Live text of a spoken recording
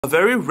A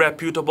very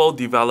reputable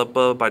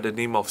developer by the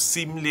name of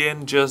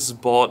Lian just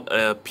bought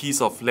a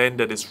piece of land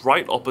that is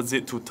right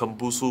opposite to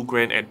Tempusu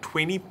Grand at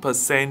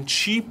 20%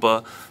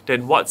 cheaper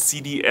than what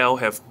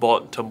CDL have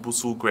bought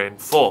Tempusu Grand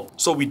for.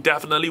 So we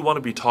definitely want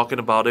to be talking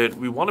about it.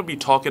 We want to be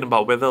talking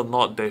about whether or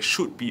not there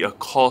should be a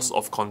cause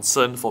of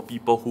concern for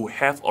people who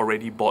have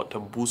already bought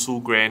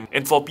Tempusu Grand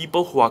and for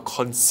people who are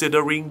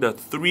considering the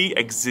 3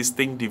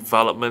 existing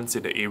developments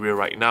in the area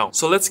right now.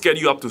 So let's get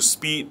you up to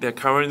speed. There are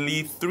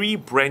currently 3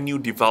 brand new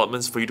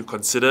developments for you to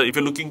consider if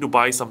you're looking to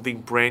buy something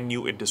brand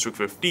new in District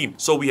 15.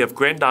 So we have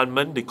Grand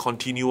Diamond, the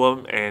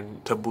Continuum,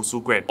 and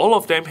Tempusu Grand. All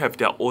of them have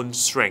their own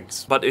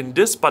strengths. But in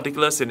this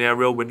particular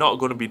scenario, we're not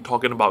going to be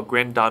talking about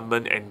Grand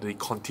Diamond and the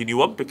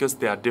Continuum because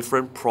they are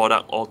different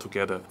product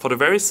altogether. For the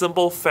very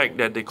simple fact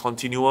that the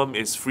Continuum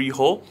is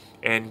freehold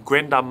and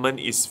Grand Diamond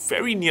is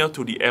very near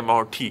to the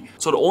MRT.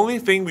 So the only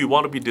thing we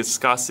want to be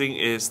discussing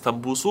is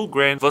Tempusu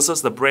Grand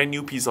versus the brand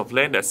new piece of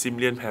land that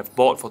Lian have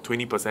bought for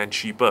 20%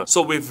 cheaper.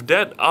 So with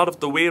that out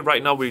of the way,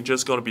 right now we're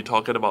just going to be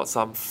talking about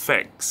some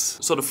facts.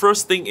 So the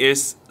first thing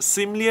is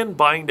Lian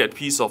buying that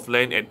piece of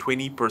land at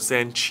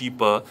 20%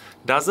 cheaper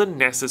doesn't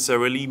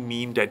necessarily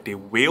mean that they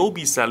will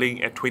be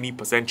selling at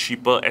 20%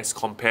 cheaper as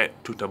compared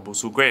to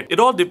Tempusu Grand. It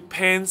all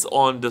depends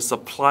on the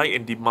supply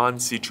and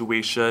demand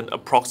situation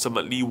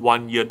approximately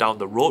 1 year down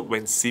the road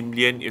when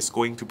Lian is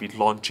going to be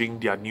launching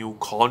their new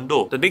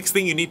condo. The next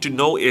thing you need to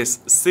know is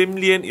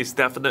Lian is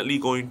definitely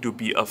going to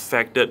be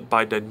affected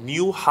by the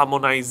new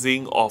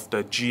harmonizing of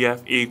the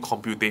GFA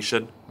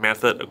computation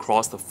method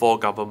across the 4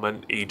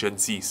 government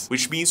agencies,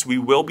 which means we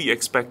will be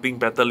expecting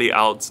better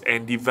layouts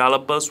and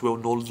developers will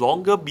no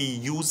longer be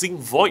using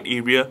void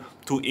area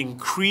to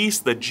increase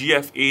the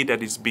GFA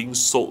that is being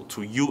sold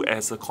to you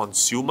as a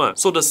consumer.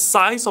 So the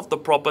size of the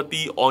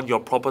property on your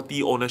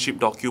property ownership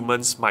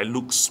documents might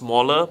look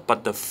smaller,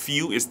 but the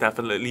feel is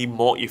definitely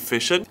more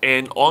efficient.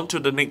 And on to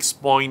the next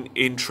point,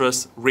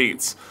 interest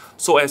rates.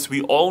 So as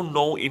we all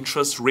know,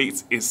 interest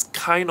rates is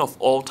kind of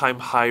all-time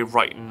high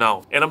right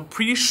now. And I'm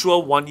pretty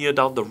sure 1 year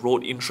down the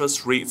road,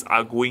 interest rates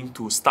are going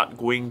to start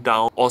going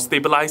down or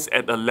stabilize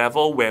at a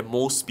level where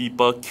most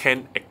people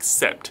can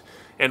accept.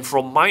 And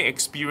from my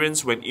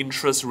experience, when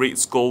interest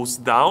rates goes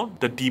down,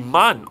 the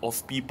demand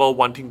of people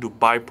wanting to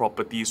buy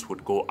properties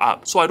would go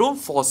up. So I don't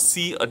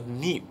foresee a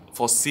need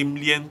for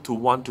Lian to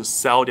want to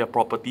sell their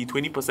property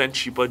 20%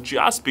 cheaper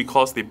just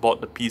because they bought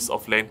the piece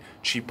of land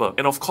cheaper.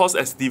 And of course,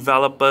 as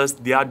developers,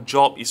 their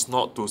job is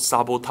not to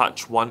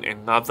sabotage one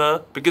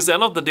another, because at the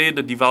end of the day,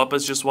 the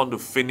developers just want to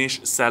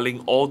finish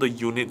selling all the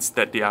units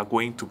that they are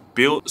going to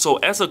build. So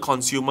as a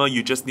consumer,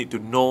 you just need to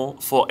know,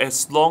 for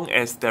as long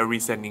as there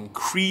is an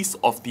increase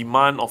of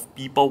demand of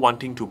people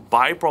wanting to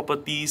buy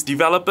properties,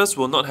 developers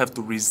will not have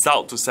to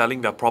resort to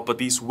selling their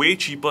properties way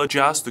cheaper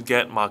just to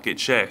get market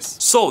shares.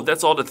 So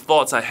that's all the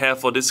thoughts I have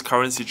for this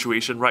current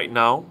situation right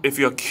now. If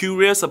you're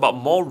curious about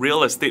more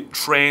real estate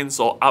trends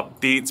or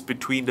updates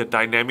between the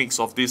dynamics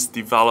of these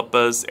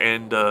developers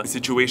and the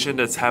situation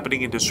that's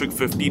happening in District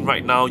 15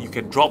 right now, you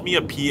can drop me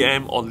a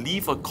PM or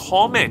leave a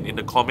comment in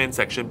the comment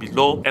section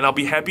below and I'll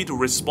be happy to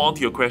respond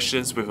to your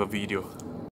questions with a video.